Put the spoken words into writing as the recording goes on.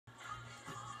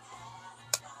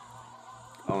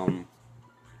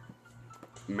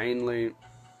Mainly,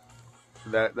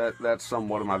 that's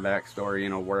somewhat of my backstory.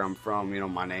 Where I'm from.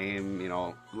 My name.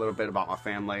 A little bit about my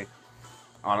family.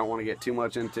 I don't want to get too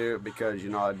much into it because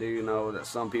I do know that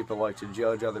some people like to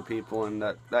judge other people, and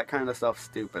that kind of stuff's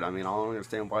stupid. I don't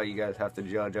understand why you guys have to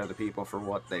judge other people for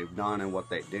what they've done and what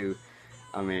they do.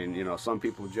 Some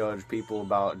people judge people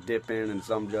about dipping, and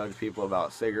some judge people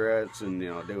about cigarettes and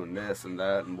doing this and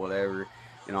that and whatever.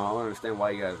 I don't understand why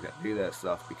you guys got to do that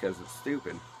stuff because it's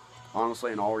stupid.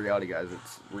 Honestly, in all reality, guys,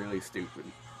 it's really stupid.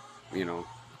 You know,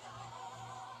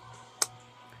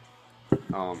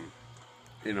 um,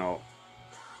 you know,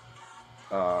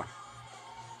 uh,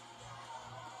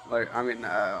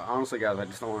 honestly, guys, I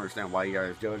just don't understand why you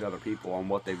guys judge other people on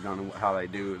what they've done and how they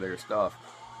do their stuff.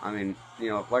 Like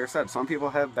I said, some people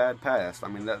have bad past.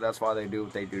 That's why they do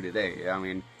what they do today.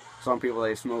 Some people,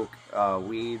 they smoke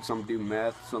weed, some do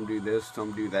meth, some do this,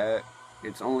 some do that.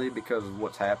 It's only because of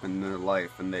what's happened in their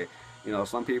life, and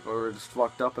some people are just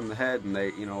fucked up in the head, and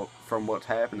from what's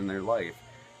happened in their life,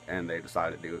 and they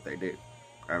decide to do what they do.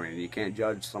 You can't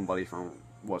judge somebody from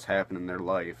what's happened in their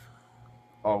life,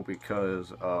 all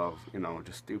because of,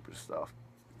 just stupid stuff.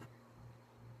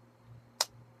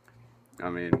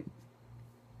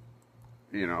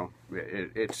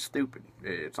 It's stupid.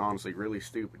 It's honestly really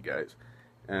stupid, guys.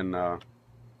 And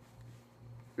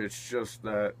it's just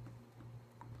that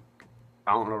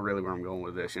I don't know really where I'm going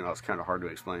with this. It's kind of hard to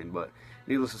explain, but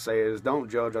needless to say is don't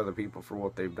judge other people for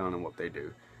what they've done and what they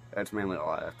do. That's mainly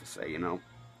all I have to say.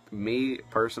 Me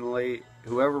personally,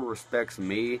 whoever respects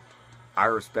me, I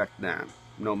respect them,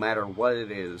 no matter what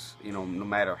it is. No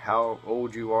matter how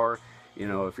old you are.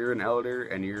 If you're an elder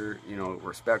and you're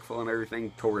respectful and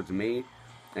everything towards me,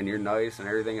 and you're nice and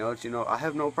everything else, I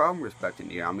have no problem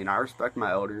respecting you. I respect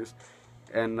my elders,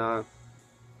 and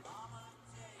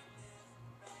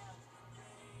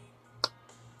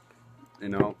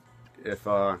if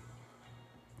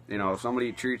if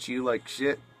somebody treats you like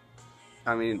shit,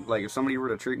 like if somebody were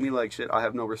to treat me like shit, I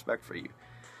have no respect for you.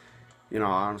 I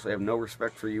honestly have no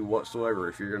respect for you whatsoever.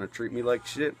 If you're gonna treat me like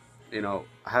shit,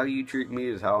 how you treat me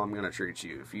is how I'm gonna treat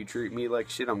you. If you treat me like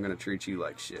shit, I'm gonna treat you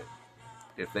like shit.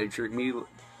 If they treat me,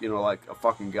 like a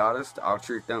fucking goddess, I'll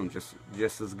treat them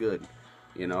just as good.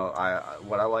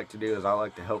 What I like to do is I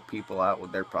like to help people out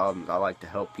with their problems. I like to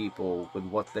help people with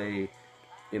what they,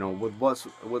 with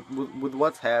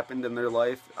what's happened in their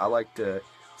life. I like to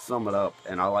sum it up,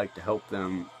 and I like to help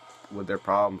them with their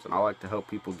problems, and I like to help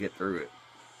people get through it.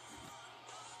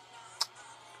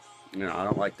 I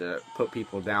don't like to put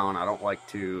people down. I don't like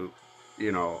to,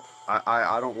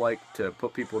 I don't like to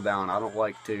put people down. I don't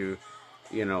like to,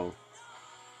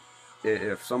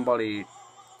 if somebody,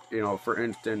 for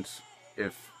instance,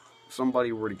 if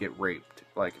somebody were to get raped,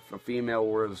 like if a female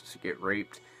was to get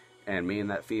raped, and me and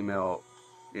that female,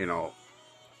 were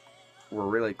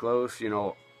really close,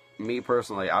 me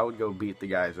personally, I would go beat the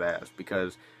guy's ass,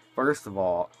 because first of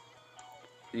all,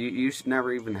 you should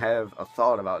never even have a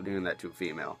thought about doing that to a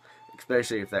female,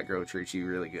 especially if that girl treats you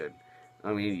really good.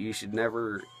 You should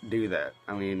never do that.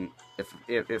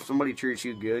 If somebody treats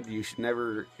you good, you should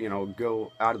never,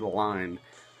 go out of the line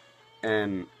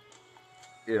and,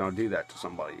 do that to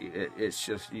somebody. It's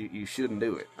just, you shouldn't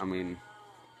do it. I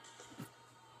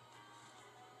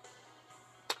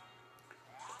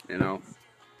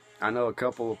know a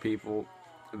couple of people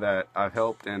that I've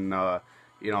helped, and, I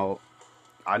know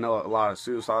a lot of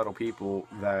suicidal people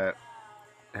that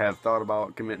have thought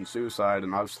about committing suicide,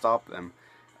 and I've stopped them.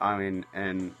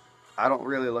 And I don't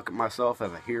really look at myself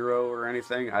as a hero or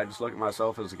anything. I just look at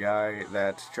myself as a guy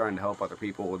that's trying to help other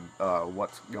people with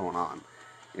what's going on.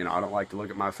 I don't like to look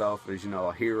at myself as,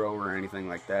 a hero or anything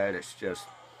like that. It's just,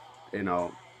 I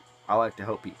like to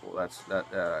help people. That's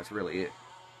really it.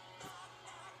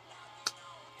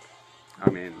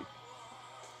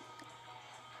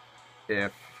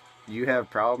 If you have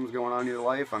problems going on in your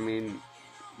life,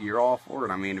 you're all for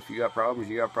it. If you got problems,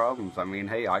 you got problems.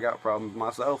 Hey, I got problems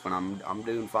myself, and I'm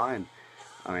doing fine.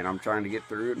 I'm trying to get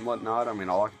through it and whatnot.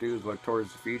 All I can do is look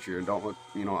towards the future and don't look,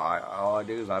 all I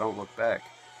do is I don't look back.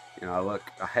 I look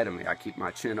ahead of me. I keep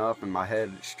my chin up and my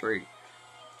head straight.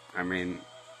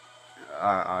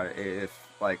 If,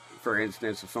 like, for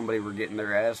instance, if somebody were getting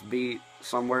their ass beat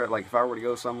somewhere, like if I were to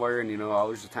go somewhere and, I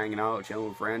was just hanging out, chilling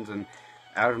with friends, and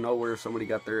out of nowhere somebody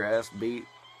got their ass beat,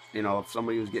 if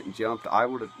somebody was getting jumped, I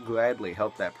would gladly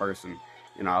help that person.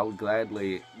 I would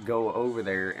gladly go over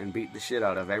there and beat the shit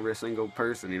out of every single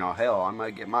person. Hell, I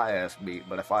might get my ass beat,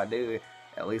 but if I do,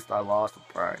 at least I lost the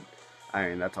pride.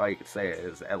 That's all you could say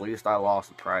is, at least I lost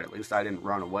the pride. At least I didn't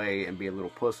run away and be a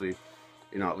little pussy.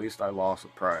 At least I lost the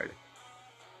pride.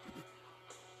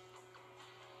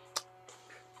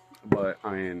 But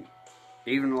I mean,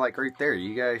 even like right there,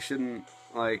 you guys shouldn't,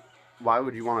 like, why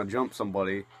would you want to jump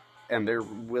somebody and they're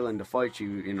willing to fight you,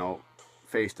 you know,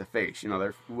 face to face? You know,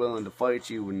 they're willing to fight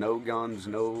you with no guns,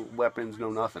 no weapons,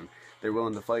 no nothing. They're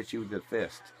willing to fight you with a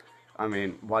fist. I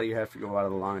mean, why do you have to go out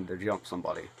of the line to jump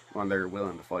somebody when they're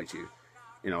willing to fight you,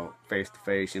 you know, face to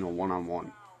face, you know, one on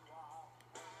one?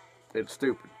 It's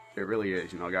stupid. It really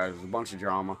is, you know, guys. There's a bunch of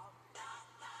drama.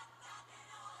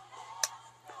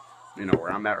 You know,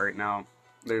 where I'm at right now,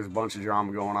 there's a bunch of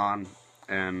drama going on,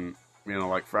 and, you know,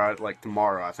 like Friday, like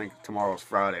tomorrow, I think tomorrow's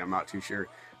Friday, I'm not too sure,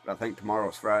 but I think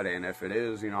tomorrow's Friday, and if it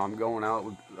is, you know, I'm going out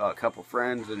with a couple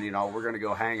friends, and, you know, we're going to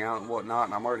go hang out and whatnot,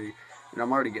 and I'm already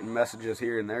getting messages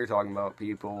here and there talking about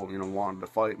people, you know, wanting to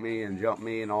fight me and jump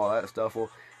me and all that stuff. Well,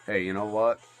 hey, you know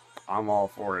what? I'm all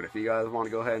for it. If you guys want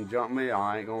to go ahead and jump me,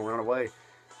 I ain't going to run away.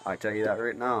 I tell you that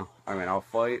right now. I mean, I'll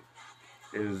fight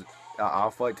to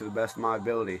the best of my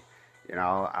ability. You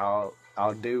know,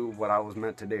 I'll do what I was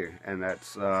meant to do, and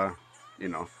that's, you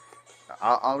know,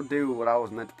 I'll do what I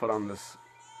was meant to put on this.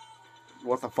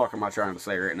 What the fuck am I trying to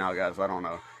say right now, guys? I don't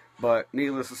know. But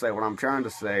needless to say, what I'm trying to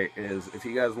say is, if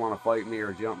you guys want to fight me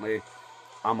or jump me,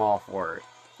 I'm all for it.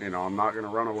 You know, I'm not going to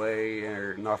run away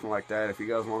or nothing like that. If you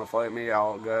guys want to fight me,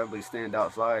 I'll gladly stand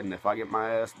outside, and if I get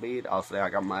my ass beat, I'll say I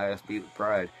got my ass beat with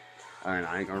pride. I mean,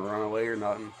 I ain't going to run away or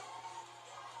nothing.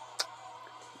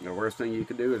 The worst thing you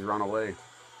could do is run away.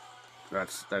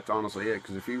 That's honestly it.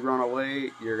 Because if you run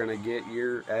away, you're gonna get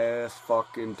your ass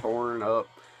fucking torn up.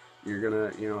 You're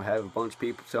gonna, you know, have a bunch of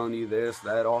people telling you this,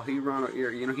 that. Oh, he ran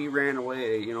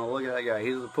away. You know, look at that guy.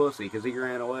 He's a pussy because he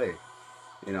ran away.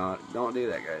 You know, don't do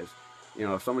that, guys. You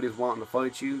know, if somebody's wanting to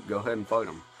fight you, go ahead and fight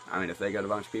them. I mean, if they got a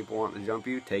bunch of people wanting to jump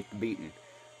you, take the beating.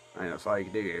 I mean, that's all you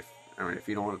can do. If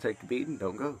you don't want to take the beating,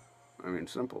 don't go. I mean,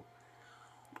 simple.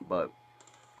 But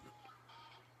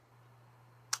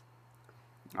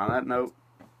on that note,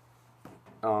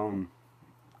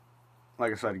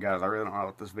 like I said, guys, I really don't know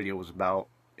what this video was about.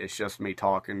 It's just me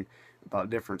talking about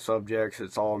different subjects.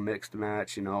 It's all a mixed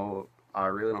match, you know. I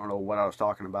really don't know what I was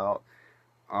talking about.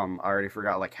 I already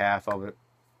forgot like half of it.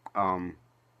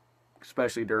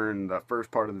 Especially during the first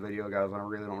part of the video, guys, I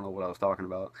really don't know what I was talking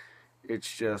about.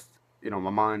 It's just, you know, my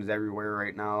mind's everywhere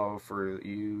right now. For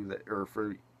you that, or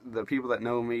for the people that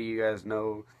know me, you guys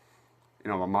know, you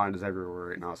know, my mind is everywhere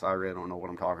right now, so I really don't know what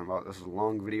I'm talking about. This is a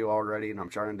long video already, and I'm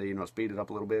trying to, you know, speed it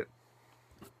up a little bit.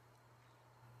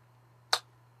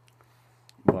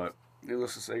 But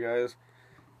needless to say, guys,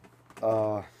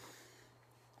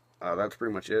 that's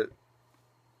pretty much it.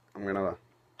 I'm gonna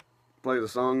play the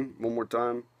song one more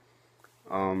time,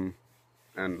 and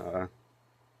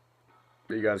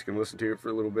you guys can listen to it for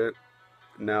a little bit.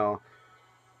 Now,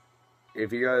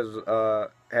 if you guys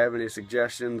have any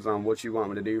suggestions on what you want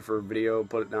me to do for a video,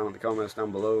 put it down in the comments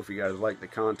down below. If you guys like the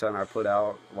content I put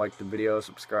out, like the video,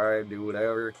 subscribe, do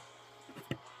whatever.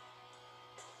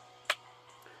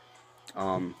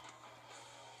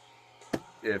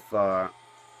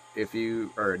 If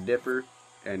you are a dipper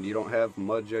and you don't have a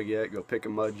mud jug yet, go pick a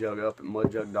mud jug up at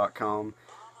mudjug.com.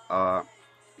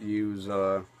 Use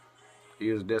a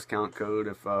discount code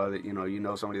if you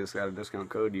know somebody that's got a discount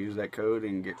code. Use that code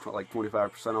and get like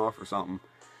 25% off or something.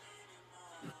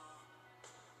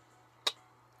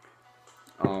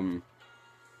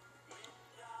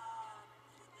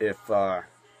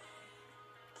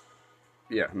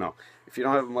 If you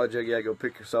don't have a mud jug yet, go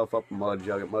pick yourself up a mud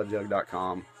jug at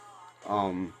mudjug.com.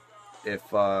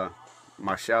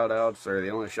 My shout outs, or the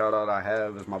only shout out I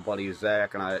have, is my buddy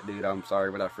Zach, and dude, I'm sorry,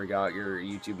 but I forgot your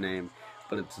YouTube name,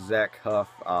 but it's Zach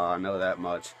Huff. I know that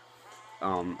much.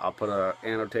 I'll put an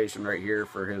annotation right here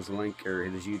for his link, or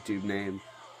his YouTube name,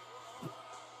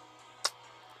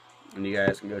 and you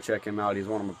guys can go check him out. He's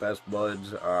one of my best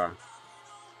buds. If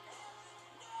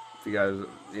you guys,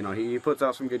 you know, he puts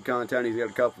out some good content. He's got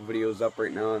a couple videos up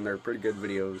right now, and they're pretty good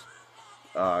videos.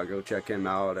 Go check him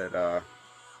out at,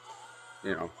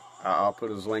 you know, I'll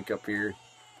put his link up here.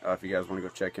 If you guys want to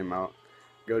go check him out,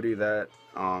 go do that.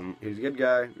 He's a good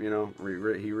guy, you know,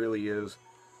 he really is.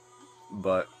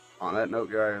 But on that note,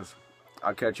 guys,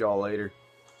 I'll catch y'all later.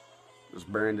 This is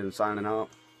Brandon signing out.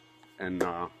 And,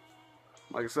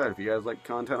 like I said, if you guys like the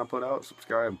content I put out,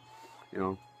 subscribe. You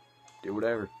know, do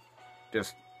whatever.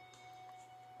 Just,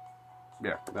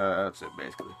 yeah, that's it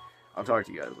basically. I'll talk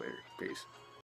to you guys later. Peace.